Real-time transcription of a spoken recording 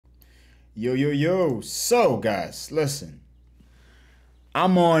Yo, yo, yo. So, guys, listen.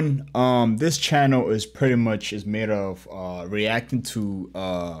 I'm on this channel is pretty much is made of reacting to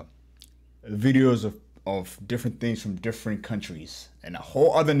videos of different things from different countries and a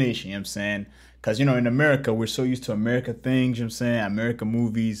whole other nation, you know what I'm saying? Cause in America we're so used to America things, you know what I'm saying, American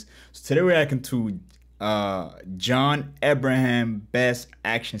movies. So today we're reacting to John Abraham Best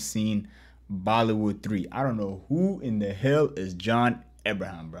Action Scene Bollywood 3. I don't know who in the hell is John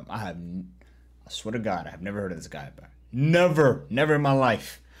Abraham, bro. I swear to God, I have never heard of this guy, bro. Never in my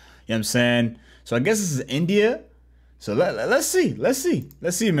life. You know what I'm saying? So I guess this is India. So let's see,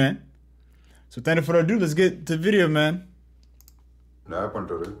 man. So without any further ado, let's get to the video, man. नया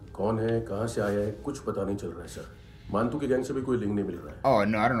punter है कौन है कहाँ से आया है कुछ पता नहीं चल रहा है सर मानतू के गैंग से भी कोई लिंक नहीं मिल रहा है Oh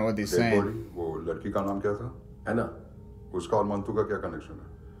no, I don't know what they're saying. वो लड़की का नाम क्या था है ना उसका और मंतू का क्या कनेक्शन है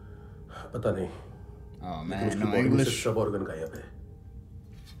पता नहीं Oh man, उसकी no बॉडी में से English. सब ऑर्गन गायब है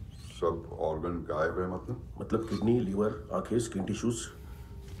सब ऑर्गन गायब है मतलब किडनी लीवर आंखें स्किन टिश्यूज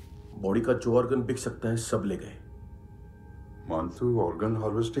बॉडी का जो ऑर्गन बिक सकता है सब ले गए मंतू ऑर्गन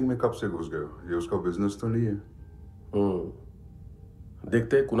हार्वेस्टिंग में कब से घुस गए हो ये उसका बिजनेस तो नहीं है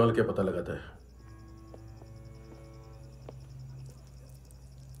देखते हैं कुणाल क्या पता लगाता है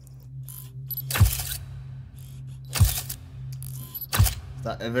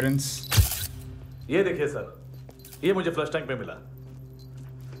The evidence. ये देखिए सर, ये मुझे फ्लश टैंक में मिला।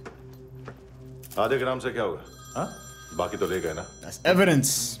 आधे ग्राम से क्या होगा? हाँ? बाकी तो ले गए ना? That's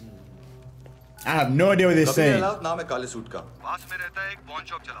evidence. I have no idea what they're saying. नाम है काले सूट का पास में रहता है एक पॉन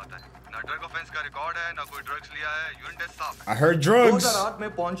शॉप चलाता है ना ड्रग ऑफेंस का रिकॉर्ड है ना कोई ड्रग्स लिया है यूरिन टेस्ट साफ है I heard drugs. 2008 में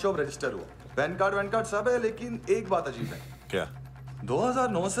पॉन शॉप रजिस्टर हुआ पैन कार्ड सब है लेकिन एक बात अजीब है क्या?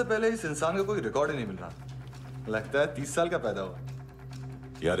 2009 से पहले इस इंसान का कोई रिकॉर्ड ही नहीं मिल रहा लगता है 30 साल का पैदा हुआ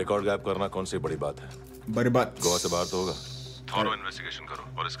यार रिकॉर्ड गायब करना कौन सी बड़ी बात है? But about गोवा से बाहर तो होगा। थॉरो इन्वेस्टिगेशन करो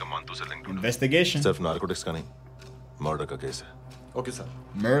और इसका मानतू से लिंक ढूंढो investigation. सिर्फ नारकोटिक्स का नहीं, मर्डर का केस है। Okay sir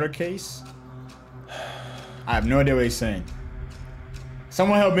Murder case. I have no idea what he's saying.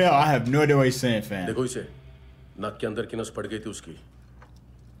 Someone help me out. I have no idea what he's saying, fam. देखो इसे नाक के अंदर की नस पड़ गई थी उसकी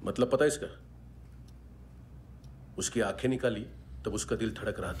मतलब पता है इसका उसकी आंखें निकाली तब उसका दिल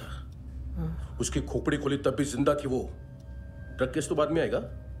धड़क रहा था उसकी खोपड़ी खोली तब भी जिंदा थी वो ड्रग केस तो बाद में आएगा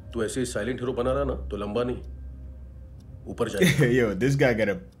तो ऐसे ही साइलेंट हीरो बना रहा ना तो लंबा नहीं ऊपर जाएगा Yo, this guy got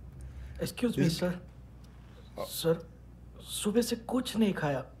a. Excuse me sir sir सुबह से कुछ नहीं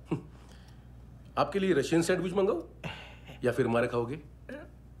खाया आपके लिए रशियन सैंडविच मंगाओ या फिर मारे खाओगे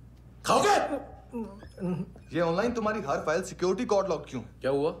खाओगे ये ऑनलाइन तुम्हारी हर फाइल सिक्योरिटी कोड लॉक क्यों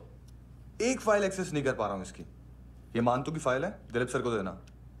क्या हुआ एक फाइल एक्सेस नहीं कर पा रहा हूं इसकी ये मानतू की फाइल है दिलीप सर को देना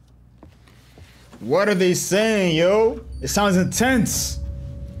What are they saying, yo? It sounds intense.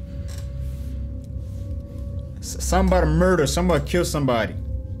 Somebody murder, somebody kill somebody.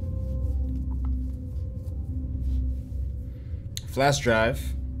 Flash drive,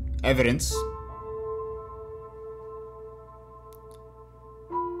 evidence.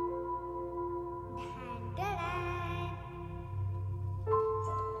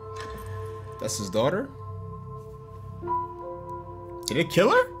 That's his daughter? Did it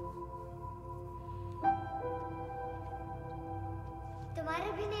kill her? तुम्हारे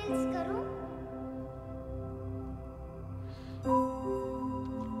भी नेल्स करूं?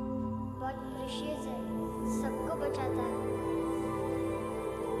 बहुत प्रेशियस है, सबको बचाता है।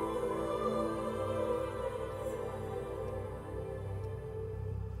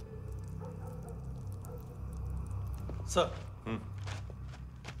 सर,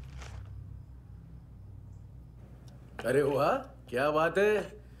 अरे वाह क्या बात है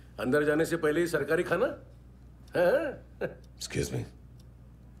अंदर जाने से पहले ही सरकारी खाना हाँ? एक्सक्यूज मी,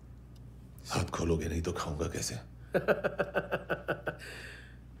 हाथ खोलोगे नहीं तो खाऊंगा कैसे?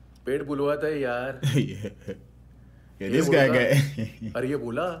 पेट बुलवाता है यार Yeah, this guy got. अरे ये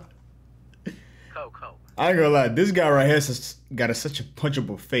बोला खाओ खाओ I ain't gonna lie, this guy right here got such a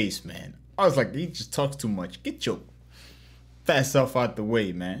punchable face, man. I was like, he just talks too much. Get your fat self out the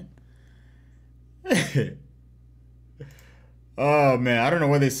way, man. Oh man, I don't know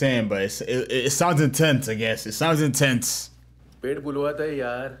what they're saying, but it sounds intense. I guess it sounds intense. पेट बुलवाता है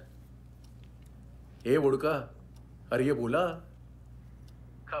यार ये बुड़का अरे ये बोला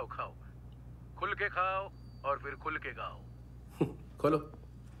खाओ खाओ खुल के खाओ और फिर खुल के गाओ खोलो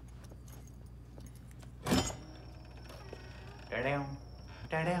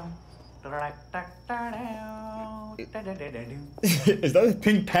Is that the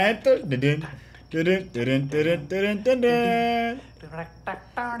Pink Panther? Dun-dun, dun-dun, dun-dun, dun-dun, dun-dun, dun-dun.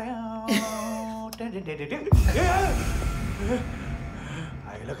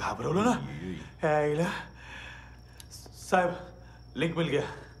 आइला घाबरवलं ना आइला साहेब लिंक मिल गया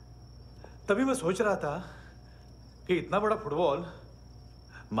तभी मैं सोच रहा था कि इतना बड़ा फुटबॉल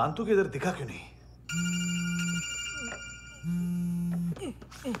मानतू के इधर दिखा क्यों नहीं।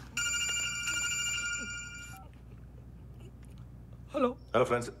 हेलो हेलो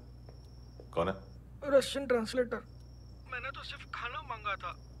फ्रेंड्स, कौन है? Russian translator. मैंने तो सिर्फ खाना मांगा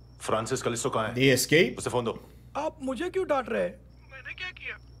था। फ्रांसिस कलिस्टो कहाँ है? They escape? उसे फोन दो। आप मुझे क्यों डांट रहे हैं? मैंने क्या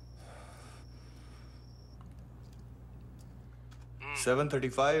किया?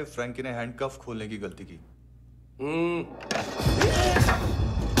 7:35 फ्रैंकी ने हैंडकफ खोलने की गलती की।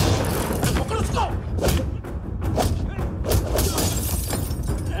 पकड़ो उसको।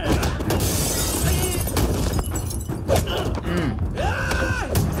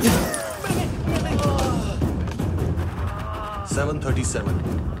 7:37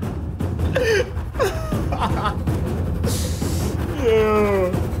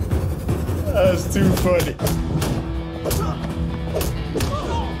 Yo, that's too funny.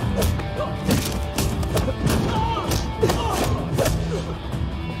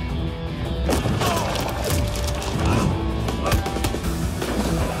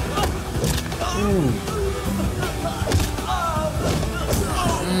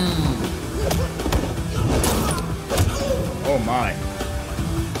 Oh my.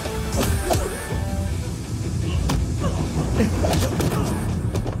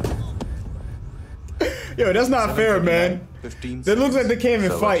 Yo, that's not fair, man. 15 That looks like they can't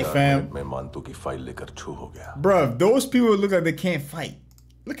even fight, fam. मैं मानतू की फाइल लेकर छू हो गया। Bruh, those people look like they can't fight.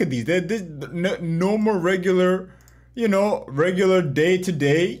 Look at these. They're normal, regular, regular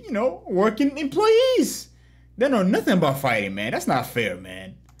day-to-day, working employees. They know nothing about fighting, man. That's not fair, man.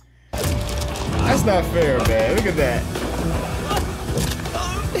 That's not fair, man. Look at that.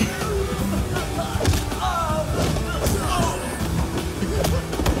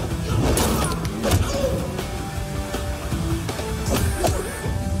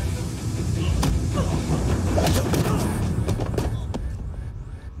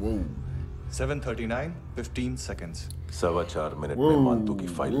 Whoa. 7:39 15 seconds 4.25 minute में मानतू की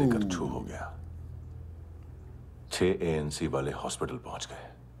file लेकर छू हो गया। 6 ANC वाले hospital पहुंच गए।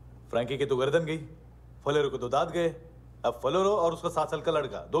 Frankie की तो गर्दन गई, फलेरो को तो दांत गए। अब फलेरो और उसका 7 साल का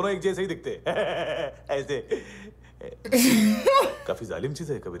लड़का दोनों एक जैसे ही दिखते ऐसे। काफी जालिम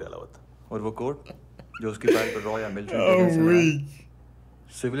चीज है कबीर अलावत। और वो कोड जो उसकी फाइल पर रॉ या मिलिट्री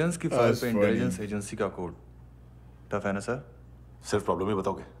सिविलियंस की फाइल पे इंटेलिजेंस एजेंसी का कोड। टफ है ना सर? सिर्फ प्रॉब्लम ही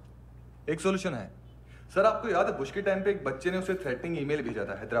बताओगे? एक सॉल्यूशन है सर। आपको याद है बुश के टाइम पे एक बच्चे ने उसे थ्रेटनिंग ईमेल भेजा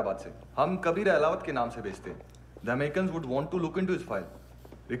था हैदराबाद से। हम कबीर अलावत के नाम से भेजते। The Americans would want to look into his file.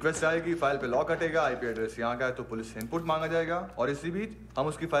 Request आएगी, फाइल पे लॉक हटेगा, आईपी एड्रेस यहाँ का है तो पुलिस से इनपुट मांगा जाएगा और इसी बीच हम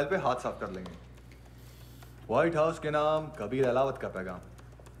उसकी फाइल पे हाथ साफ कर लेंगे। व्हाइट हाउस के नाम कबीर अलावत का पैगाम।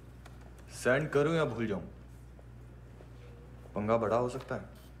 सेंड करूं या भूल जाऊं? पंगा बड़ा हो सकता है।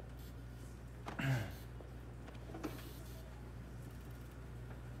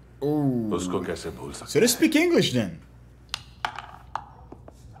 उसको कैसे भूल सकते? So they speak English then.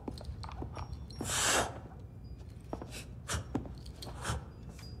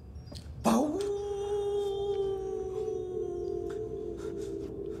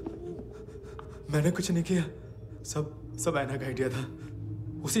 मैंने कुछ नहीं किया, सब ऐना का आइडिया था।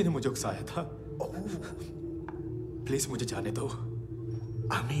 उसी ने मुझे उकसाया था। प्लीज मुझे जाने दो।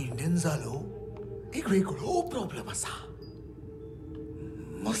 आम्ही इंडियन झालो एक वेगळो प्रॉब्लेम असा।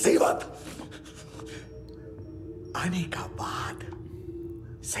 मुसीबत आने का बाद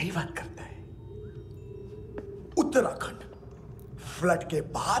सही बात करता है। उत्तराखंड फ्लड के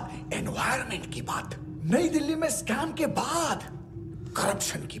बाद एनवायरनमेंट की बात, नई दिल्ली में स्कैम के बाद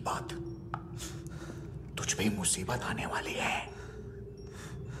करप्शन की बात। तुझ पे मुसीबत आने वाली है,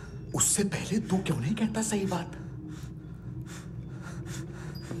 उससे पहले तू क्यों नहीं कहता सही बात?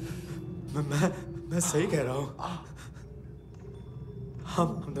 मैं सही कह रहा हूं। हम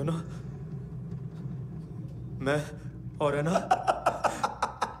दोनों, मैं और है ना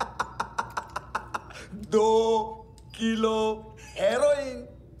 2 किलो हेरोइन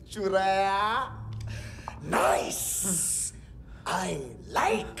चुराया। Nice, I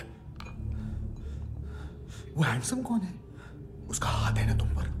like. वो हैंडसम कौन है? उसका हाथ है ना तुम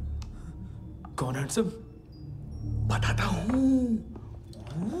पर? कौन हैंडसम? बताता हूं।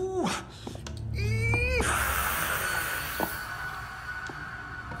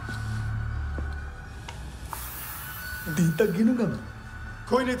 दिन तक गिनूंगा मैं।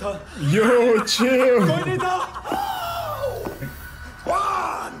 कोई नहीं था। Yo, chill. कोई नहीं था।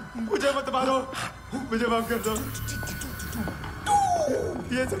 1 मुझे मत मारो, मुझे माफ कर दो।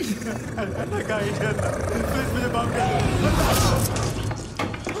 ये सब ऐना का आइडिया था। प्लीज मुझे माफ कर दो।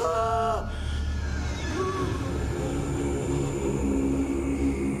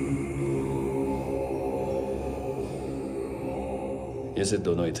 ये सिर्फ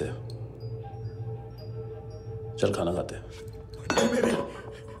दोनों ही थे। चल खाना खाते हैं।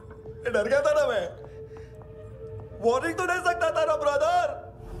 डर गया था ना मैं। वार्निंग तो दे सकता था ना brother.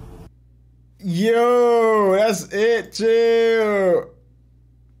 Yo, that's it, chill.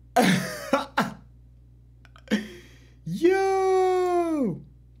 Yo,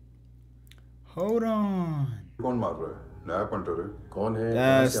 hold on. कौन मार रहा है? नया पंटर है। कौन है?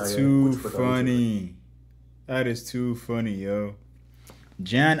 That's too funny. That is too funny, yo.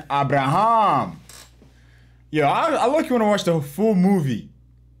 Jan Abraham. Yo, I look you want to watch the full movie.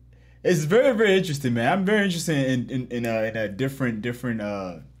 It's very, very interesting, man. I'm very interested in a different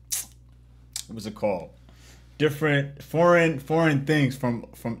what's it called? Different foreign things from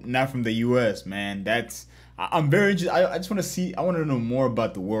not from the U.S. Man. I'm very interested. I just want to see. I want to know more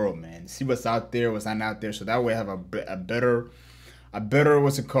about the world, man. See what's out there, what's not out there, so that way I have a better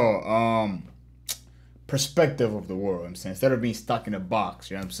what's it called? Perspective of the world. I'm saying, instead of being stuck in a box.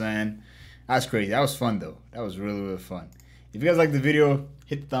 You know what I'm saying? That's crazy. That was fun though. That was really, really fun. If you guys like the video,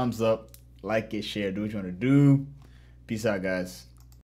 hit the thumbs up, like it, share, do what you want to do. Peace out, guys.